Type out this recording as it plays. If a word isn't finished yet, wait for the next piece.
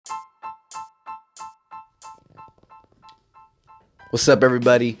What's up,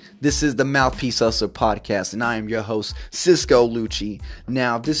 everybody? This is the Mouthpiece Hustler podcast, and I am your host, Cisco Lucci.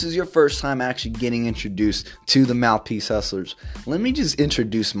 Now, if this is your first time actually getting introduced to the Mouthpiece Hustlers, let me just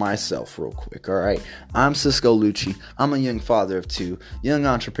introduce myself real quick, all right? I'm Cisco Lucci. I'm a young father of two, young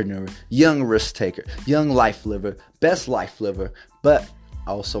entrepreneur, young risk taker, young life liver, best life liver, but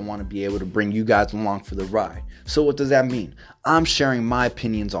I also want to be able to bring you guys along for the ride. So what does that mean? I'm sharing my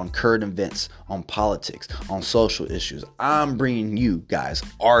opinions on current events, on politics, on social issues. I'm bringing you guys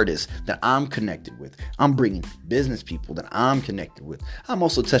artists that I'm connected with. I'm bringing business people that I'm connected with. I'm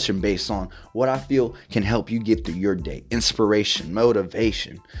also touching base on what I feel can help you get through your day. Inspiration,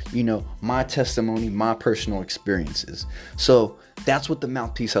 motivation, my testimony, my personal experiences. So that's what the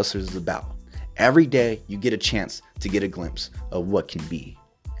Mouthpiece Hustlers is about. Every day you get a chance to get a glimpse of what can be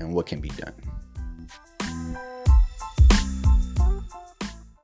and what can be done.